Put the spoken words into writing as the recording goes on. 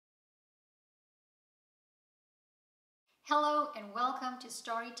Hello and welcome to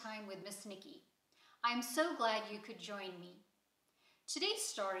Storytime with Ms Nikki. I'm so glad you could join me. Today's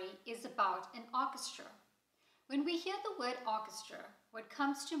story is about an orchestra. When we hear the word orchestra, what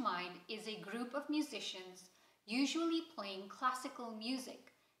comes to mind is a group of musicians usually playing classical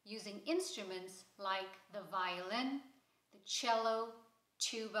music using instruments like the violin, the cello,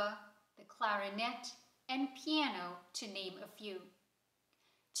 tuba, the clarinet, and piano, to name a few.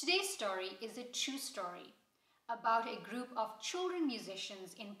 Today's story is a true story about a group of children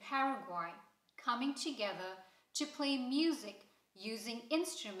musicians in Paraguay coming together to play music using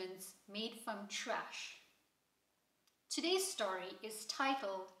instruments made from trash. Today's story is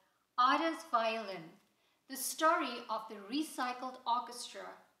titled Ada's Violin, the story of the Recycled Orchestra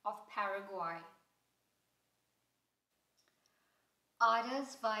of Paraguay.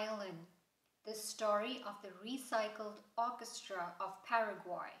 Ada's Violin, the story of the Recycled Orchestra of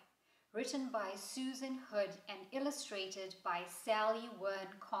Paraguay, written by Susan Hood and illustrated by Sally Wern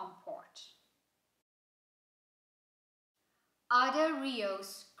Comport. Ada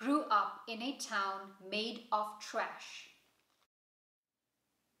Rios grew up in a town made of trash.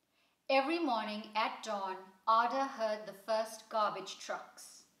 Every morning at dawn, Ada heard the first garbage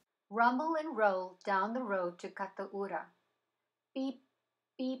trucks rumble and roll down the road to Cataura. Beep,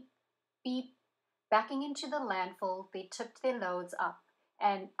 beep, beep. Backing into the landfill, they tipped their loads up,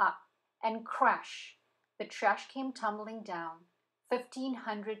 and crash, the trash came tumbling down,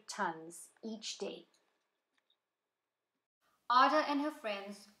 1,500 tons each day. Ada and her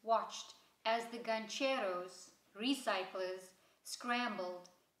friends watched as the gancheros, recyclers, scrambled,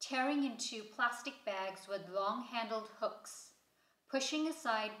 tearing into plastic bags with long-handled hooks, pushing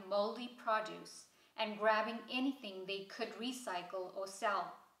aside moldy produce and grabbing anything they could recycle or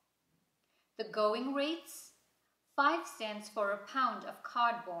sell. The going rates? 5 cents for a pound of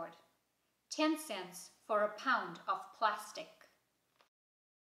cardboard, 10 cents for a pound of plastic.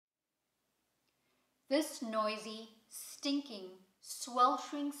 This noisy, stinking,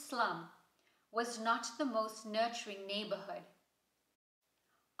 sweltering slum was not the most nurturing neighborhood.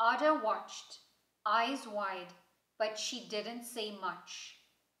 Ada watched, eyes wide, but she didn't say much.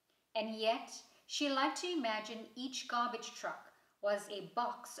 And yet, she liked to imagine each garbage truck was a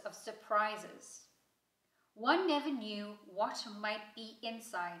box of surprises. One never knew what might be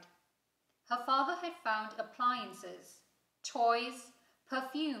inside. Her father had found appliances, toys,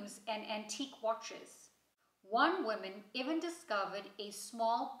 perfumes, and antique watches. One woman even discovered a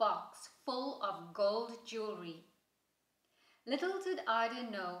small box full of gold jewelry. Little did Ada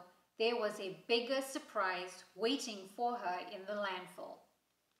know there was a bigger surprise waiting for her in the landfill.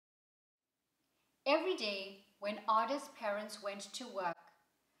 Every day when Ada's parents went to work,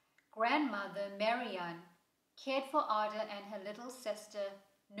 grandmother Marianne cared for Ada and her little sister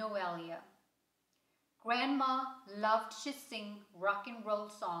Noelia. Grandma loved to sing rock and roll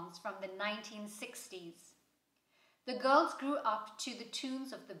songs from the 1960s. The girls grew up to the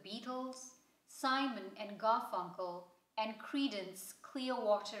tunes of the Beatles, Simon and Garfunkel, and Creedence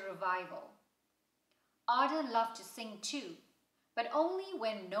Clearwater Revival. Ada loved to sing too, but only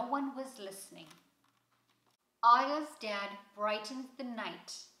when no one was listening. Ada's dad brightened the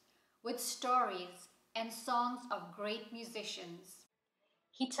night with stories and songs of great musicians.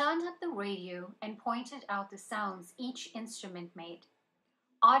 He turned up the radio and pointed out the sounds each instrument made.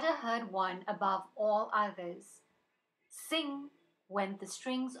 Ada heard one above all others. Sing went the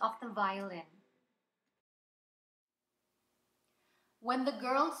strings of the violin. When the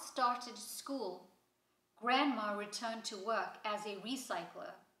girls started school, Grandma returned to work as a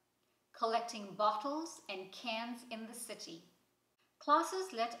recycler, collecting bottles and cans in the city.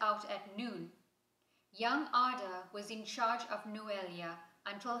 Classes let out at noon. Young Ada was in charge of Noelia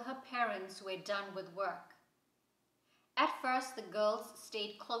until her parents were done with work. At first, the girls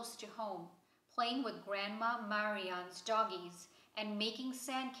stayed close to home, playing with Grandma Marianne's doggies and making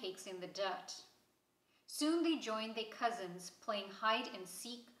sand cakes in the dirt. Soon they joined their cousins playing hide and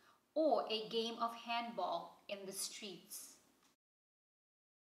seek or a game of handball in the streets.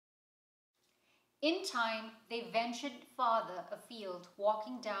 In time, they ventured farther afield,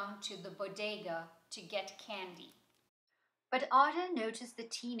 walking down to the bodega to get candy. But Ada noticed the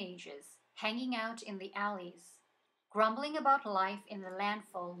teenagers hanging out in the alleys, grumbling about life in the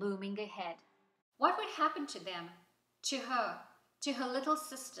landfill looming ahead. What would happen to them, to her little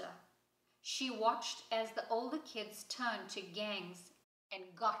sister? She watched as the older kids turned to gangs and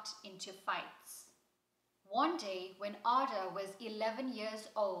got into fights. One day, when Ada was 11 years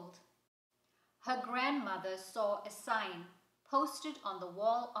old, her grandmother saw a sign posted on the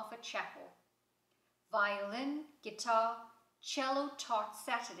wall of a chapel. Violin, guitar, cello taught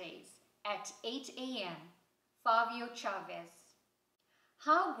Saturdays at 8 a.m. Fabio Chavez.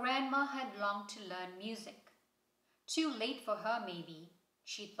 How Grandma had longed to learn music. Too late for her, maybe,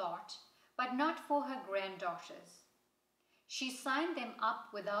 she thought, but not for her granddaughters. She signed them up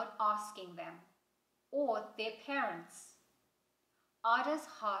without asking them, or their parents. Ada's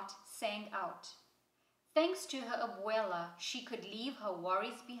heart sang out. Thanks to her abuela, she could leave her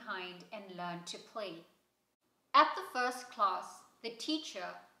worries behind and learn to play. At the first class, the teacher,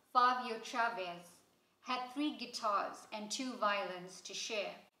 Fabio Chavez, had 3 guitars and 2 violins to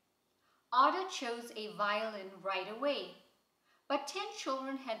share. Ada chose a violin right away, but 10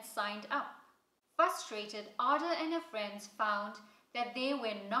 children had signed up. Frustrated, Ada and her friends found that there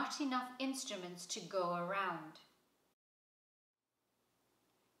were not enough instruments to go around.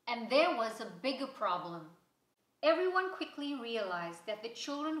 And there was a bigger problem. Everyone quickly realized that the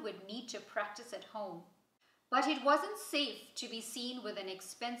children would need to practice at home. But it wasn't safe to be seen with an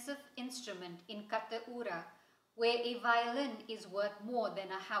expensive instrument in Kataura, where a violin is worth more than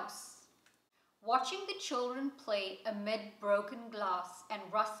a house. Watching the children play amid broken glass and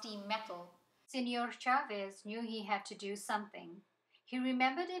rusty metal, Senor Chavez knew he had to do something. He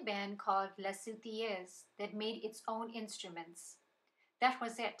remembered a band called Les Southiers that made its own instruments. That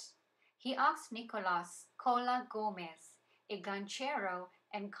was it. He asked Nicolas Cola Gomez, a ganchero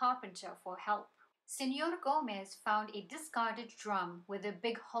and carpenter, for help. Senor Gomez found a discarded drum with a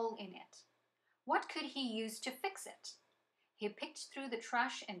big hole in it. What could he use to fix it? He picked through the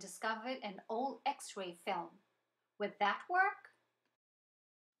trash and discovered an old X-ray film. Would that work?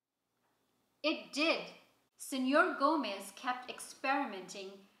 It did. Senor Gomez kept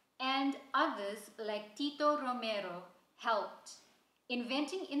experimenting, and others like Tito Romero helped.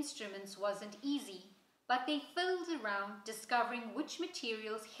 Inventing instruments wasn't easy, but they fiddled around discovering which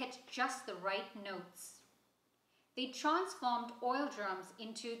materials hit just the right notes. They transformed oil drums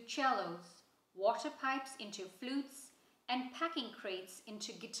into cellos, water pipes into flutes, and packing crates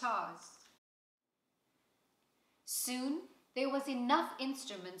into guitars. Soon, there was enough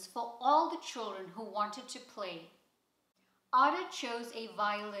instruments for all the children who wanted to play. Ada chose a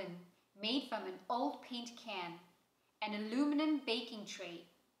violin made from an old paint can, an aluminum baking tray,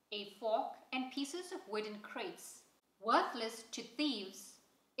 a fork, and pieces of wooden crates. Worthless to thieves,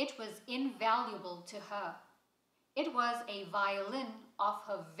 it was invaluable to her. It was a violin of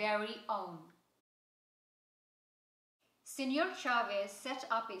her very own. Senor Chavez set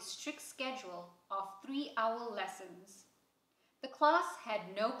up a strict schedule of 3-hour lessons. The class had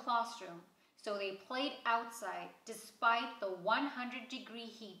no classroom, so they played outside despite the 100-degree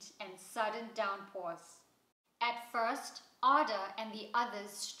heat and sudden downpours. At first, Ada and the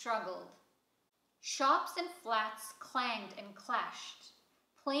others struggled. Sharps and flats clanged and clashed.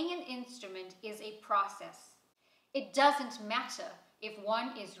 Playing an instrument is a process. It doesn't matter if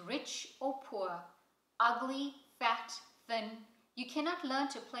one is rich or poor, ugly, fat, thin. You cannot learn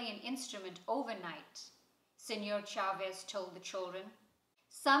to play an instrument overnight, Senor Chavez told the children.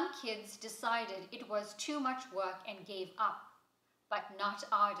 Some kids decided it was too much work and gave up, but not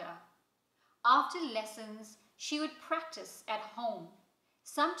Ada. After lessons, she would practice at home,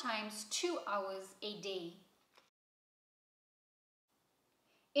 sometimes 2 hours a day.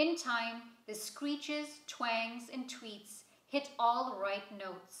 In time, the screeches, twangs, and tweets hit all the right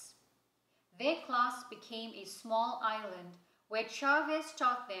notes. Their class became a small island where Chavez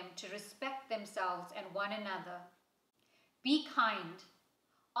taught them to respect themselves and one another. Be kind.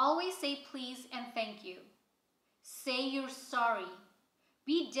 Always say please and thank you. Say you're sorry.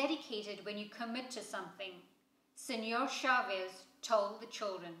 Be dedicated when you commit to something, Senor Chavez told the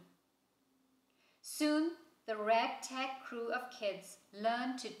children. Soon, the ragtag crew of kids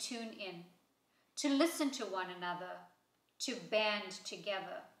learned to tune in, to listen to one another, to band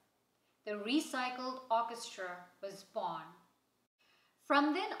together. The Recycled Orchestra was born.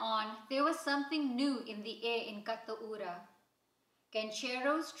 From then on, there was something new in the air in Kataura.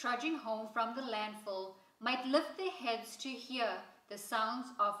 Gancheros trudging home from the landfill might lift their heads to hear the sounds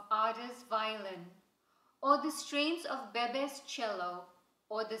of Ada's violin, or the strains of Bebe's cello,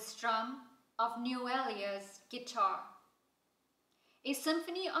 or the strum of Noelia's guitar. A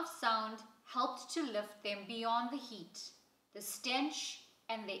symphony of sound helped to lift them beyond the heat, the stench,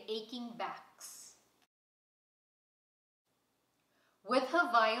 and their aching backs. With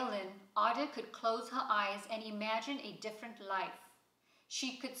her violin, Ada could close her eyes and imagine a different life.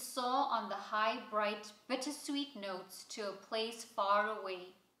 She could soar on the high, bright, bittersweet notes to a place far away.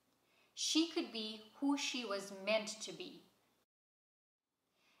 She could be who she was meant to be.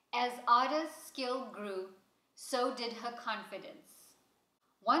 As Ada's skill grew, so did her confidence.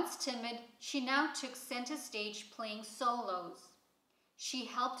 Once timid, she now took center stage playing solos. She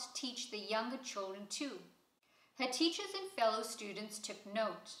helped teach the younger children too. Her teachers and fellow students took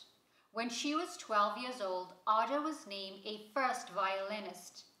note. When she was 12 years old, Ada was named a first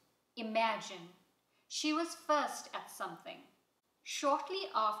violinist. Imagine, she was first at something. Shortly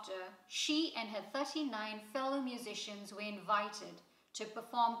after, she and her 39 fellow musicians were invited to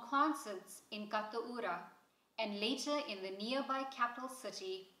perform concerts in Cataura and later in the nearby capital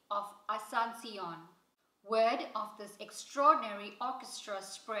city of Asuncion. Word of this extraordinary orchestra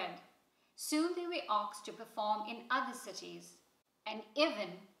spread. Soon they were asked to perform in other cities and even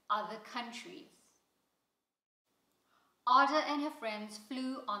other countries. Ada and her friends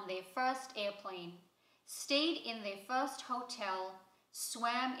flew on their first airplane, stayed in their first hotel,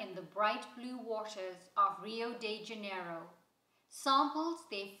 swam in the bright blue waters of Rio de Janeiro, sampled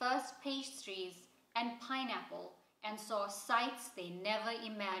their first pastries and pineapple, and saw sights they never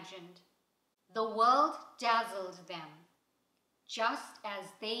imagined. The world dazzled them, just as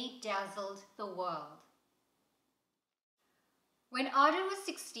they dazzled the world. When Ada was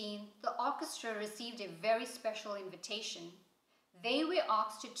 16, the orchestra received a very special invitation. They were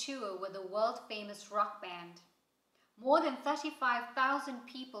asked to tour with a world-famous rock band. More than 35,000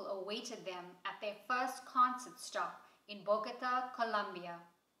 people awaited them at their first concert stop in Bogota, Colombia.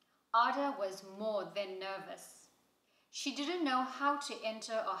 Ada was more than nervous. She didn't know how to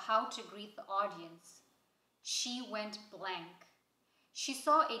enter or how to greet the audience. She went blank. She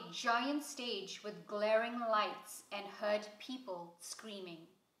saw a giant stage with glaring lights and heard people screaming.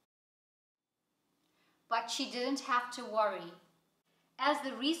 But she didn't have to worry. As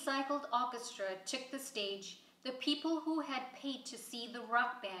the Recycled Orchestra took the stage, the people who had paid to see the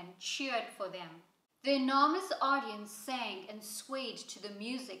rock band cheered for them. The enormous audience sang and swayed to the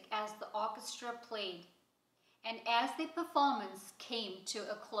music as the orchestra played, and as the performance came to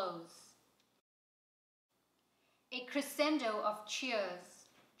a close. A crescendo of cheers,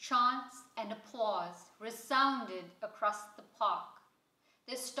 chants, and applause resounded across the park.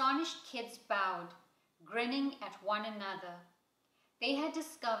 The astonished kids bowed, grinning at one another. They had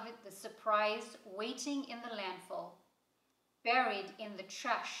discovered the surprise waiting in the landfill. Buried in the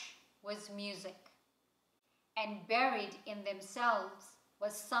trash was music, and buried in themselves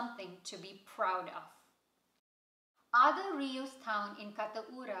was something to be proud of. Ada Rio's town in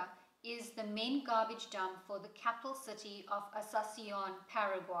Cataura is the main garbage dump for the capital city of Asuncion,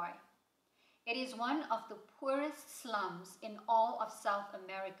 Paraguay. It is one of the poorest slums in all of South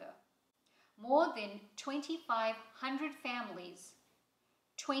America. More than 2,500 families,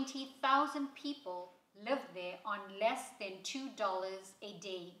 20,000 people live there on less than $2 a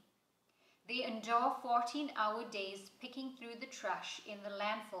day. They endure 14-hour days picking through the trash in the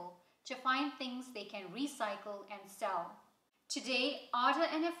landfill to find things they can recycle and sell. Today, Ada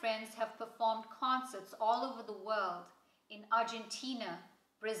and her friends have performed concerts all over the world in Argentina,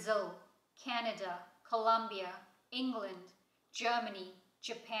 Brazil, Canada, Colombia, England, Germany,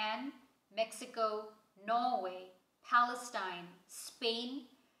 Japan, Mexico, Norway, Palestine, Spain,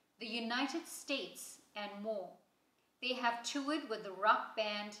 the United States, and more. They have toured with the rock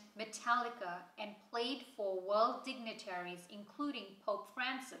band Metallica and played for world dignitaries including Pope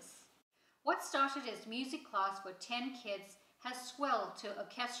Francis. What started as music class for 10 kids has swelled to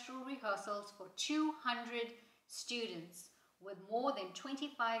orchestral rehearsals for 200 students with more than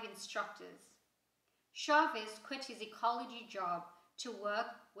 25 instructors. Chavez quit his ecology job to work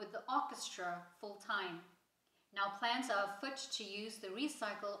with the orchestra full-time. Now plans are afoot to use the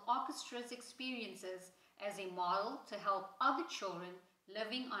Recycled Orchestra's experiences as a model to help other children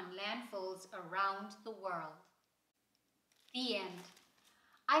living on landfills around the world. The end.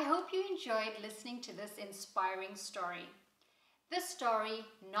 I hope you enjoyed listening to this inspiring story. This story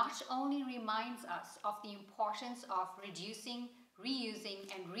not only reminds us of the importance of reducing, reusing,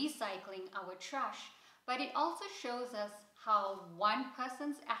 and recycling our trash, but it also shows us how one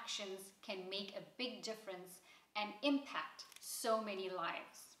person's actions can make a big difference and impact so many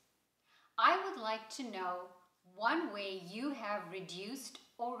lives. I would like to know one way you have reduced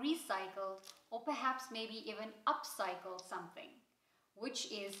or recycled, or perhaps maybe even upcycled something, which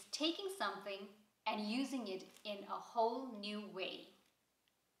is taking something and using it in a whole new way.